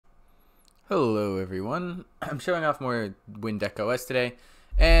Hello everyone, I'm showing off more WinDeckOS today,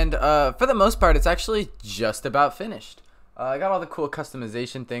 and for the most part it's actually just about finished. I got all the cool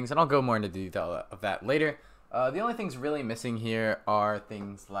customization things, and I'll go more into detail of that later. The only things really missing here are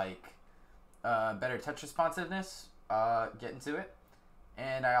things like better touch responsiveness, get into it,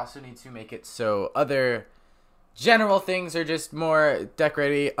 and I also need to make it so other general things are just more deck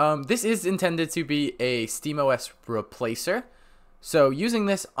ready. This is intended to be a SteamOS replacer. So using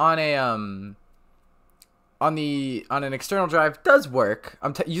this on a on an external drive does work.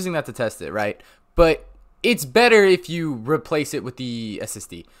 I'm using that to test it, right? But it's better if you replace it with the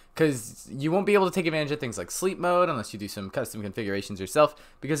SSD, because you won't be able to take advantage of things like sleep mode unless you do some custom configurations yourself,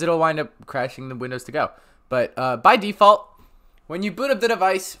 because it'll wind up crashing the Windows to go. But by default, when you boot up the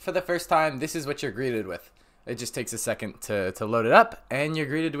device for the first time, this is what you're greeted with. It just takes a second to load it up, and you're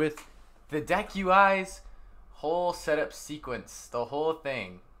greeted with the Deck UI's whole setup sequence, the whole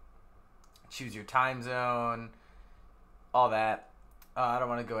thing. Choose your time zone, all that. I don't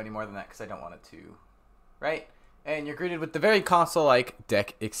want to go any more than that because I don't want it to, right? And you're greeted with the very console-like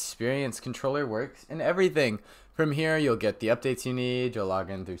Deck Experience controller. Works and everything. From here, you'll get the updates you need. You'll log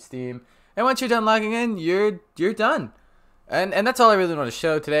in through Steam, and once you're done logging in, you're done. And that's all I really want to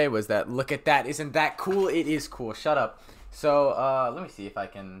show today was that. Look at that! Isn't that cool? It is cool. Shut up. So let me see if I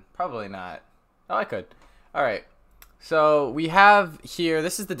can. Probably not. Oh, I could. Alright, so we have here,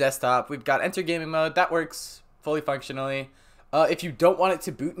 this is the desktop. We've got enter gaming mode. That works fully functionally. If you don't want it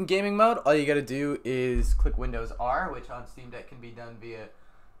to boot in gaming mode, all you gotta do is click Windows R, which on Steam Deck can be done via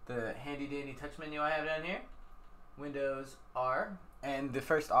the handy dandy touch menu I have down here. Windows R, and the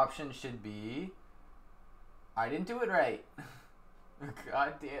first option should be, I didn't do it right.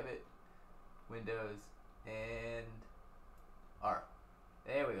 God damn it. Windows and R.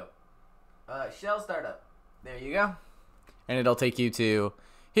 There we go. Shell startup. There you go. And it'll take you to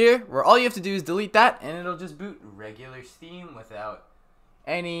here, where all you have to do is delete that, and it'll just boot regular Steam without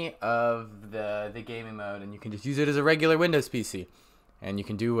any of the gaming mode, and you can just use it as a regular Windows PC. And you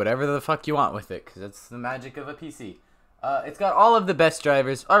can do whatever the fuck you want with it, because that's the magic of a PC. It's got all of the best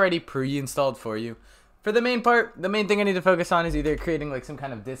drivers already pre-installed for you. For the main part, the main thing I need to focus on is either creating like some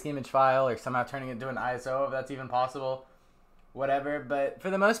kind of disk image file, or somehow turning it into an ISO, if that's even possible. Whatever, but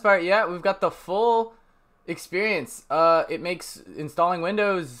for the most part, yeah, we've got the full experience. It makes installing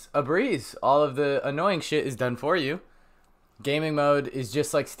Windows a breeze. All of the annoying shit is done for you. Gaming mode is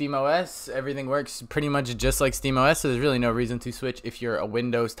just like SteamOS. Everything works pretty much just like SteamOS, so there's really no reason to switch if you're a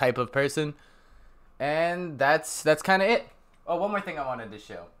Windows type of person. And that's kind of it. Oh, one more thing I wanted to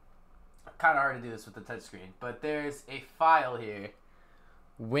show. Kind of hard to do this with the touchscreen, but there's a file here,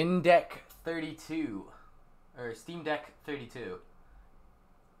 WinDeck32. Or Steam Deck 32,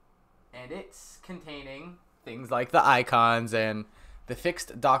 and it's containing things like the icons and the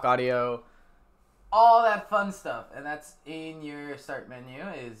fixed dock audio, all that fun stuff, and that's in your start menu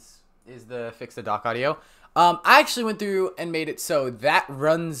is the fixed dock audio. I actually went through and made it so that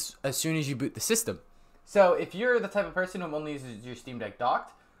runs as soon as you boot the system. So if you're the type of person who only uses your Steam Deck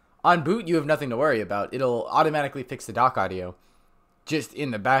docked, on boot you have nothing to worry about. It'll automatically fix the dock audio just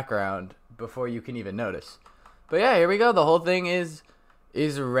in the background before you can even notice. But yeah, here we go. The whole thing is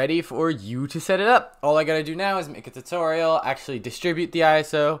ready for you to set it up. All I gotta do now is make a tutorial, actually distribute the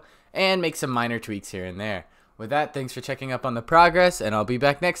ISO, and make some minor tweaks here and there. With that, thanks for checking up on the progress, and I'll be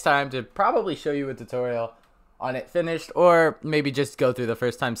back next time to probably show you a tutorial on it finished, or maybe just go through the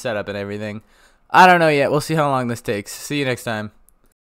first time setup and everything. I don't know yet. We'll see how long this takes. See you next time.